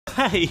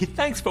Hey,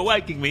 thanks for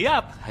waking me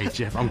up. Hey,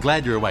 Jeff, I'm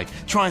glad you're awake.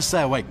 Try and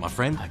stay awake, my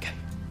friend. Okay.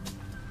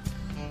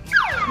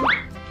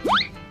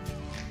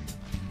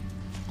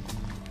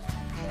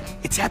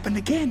 It's happened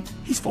again.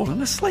 He's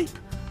fallen asleep.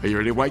 Are you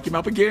ready to wake him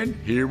up again?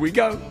 Here we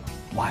go.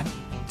 1,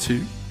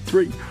 2,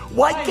 3.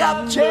 Wake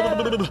up,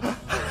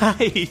 Jeff!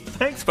 Hey,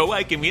 thanks for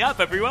waking me up,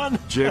 everyone.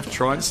 Jeff,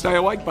 try and stay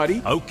awake,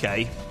 buddy.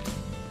 Okay.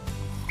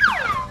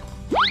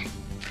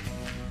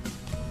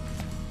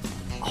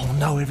 Oh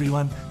no,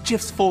 everyone.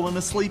 Jeff's fallen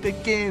asleep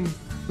again.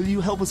 Will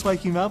you help us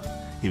wake him up?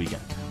 Here we go.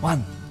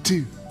 1,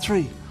 2,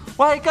 3.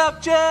 Wake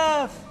up,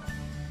 Jeff!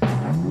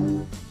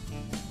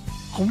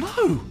 Oh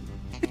no!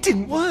 It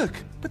didn't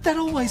work. But that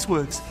always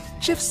works.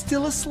 Jeff's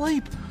still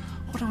asleep.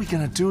 What are we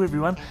going to do,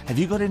 everyone? Have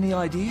you got any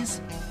ideas?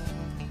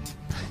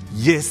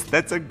 Yes,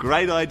 that's a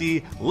great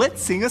idea.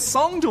 Let's sing a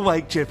song to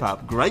wake Jeff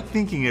up. Great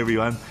thinking,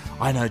 everyone.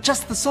 I know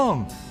just the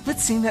song.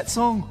 Let's sing that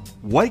song.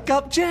 Wake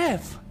up,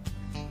 Jeff.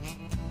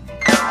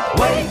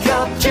 Wake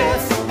up,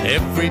 Jeff.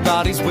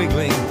 Everybody's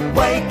wiggling.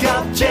 Wake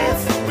up,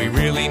 Jeff. We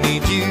really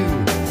need you.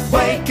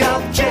 Wake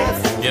up,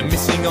 Jeff. You're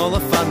missing all the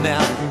fun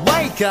now.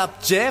 Wake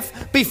up,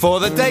 Jeff, before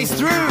the day's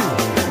through.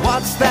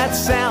 What's that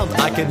sound?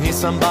 I can hear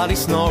somebody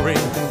snoring.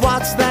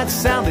 What's that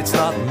sound? It's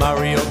not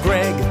Murray or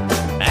Greg.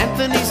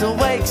 Anthony's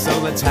awake, so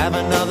let's have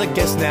another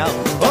guess now.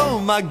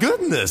 Oh my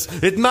goodness,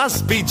 it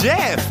must be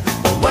Jeff.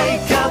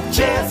 Wake up,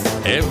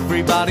 Jeff.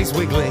 Everybody's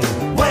wiggling.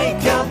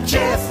 Wake up,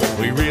 Jeff.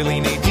 We really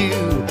need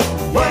you.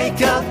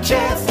 Wake up,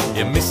 Jeff.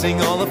 You're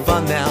missing all the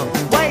fun now.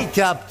 Wake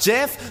up,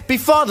 Jeff,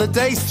 before the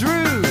day's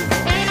through.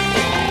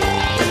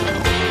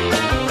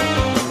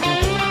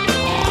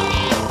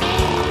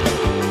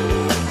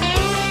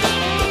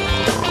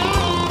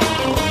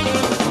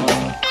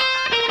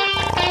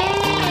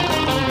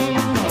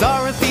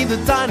 Dorothy the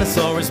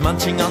dinosaur is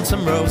munching on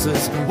some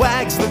roses.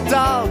 Wags the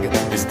dog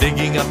is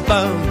digging up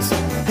bones.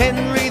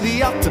 Henry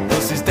the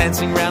octopus is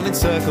dancing round in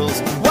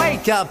circles.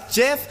 Wake up,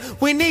 Jeff,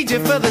 we need you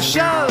for the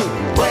show.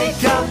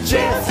 Wake up,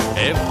 Jeff.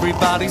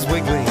 Everybody's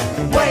wiggling.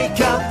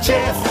 Wake up,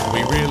 Jeff.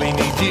 We really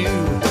need you.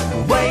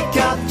 Wake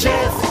up,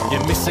 Jeff.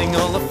 You're missing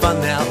all the fun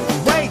now.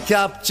 Wake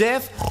up,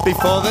 Jeff,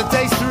 before the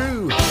day's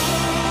through.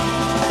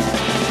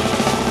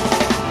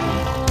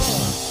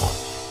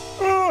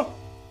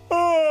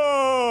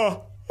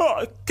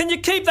 Can you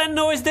keep that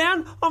noise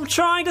down? I'm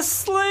trying to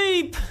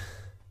sleep.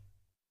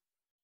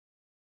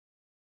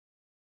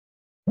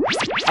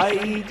 Hi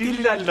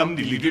diddly da lum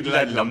diddly doodle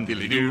da lum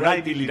diddly doo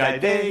right diddly da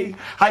day.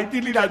 Hi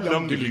diddly da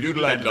lum diddly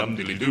doodle da lum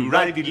diddly doo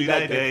right diddly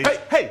da day. Hey,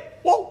 hey,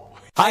 whoa!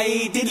 Hi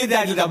diddly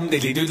da dum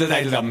diddly doodle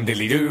da lum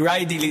diddly doo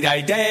right diddly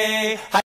da day.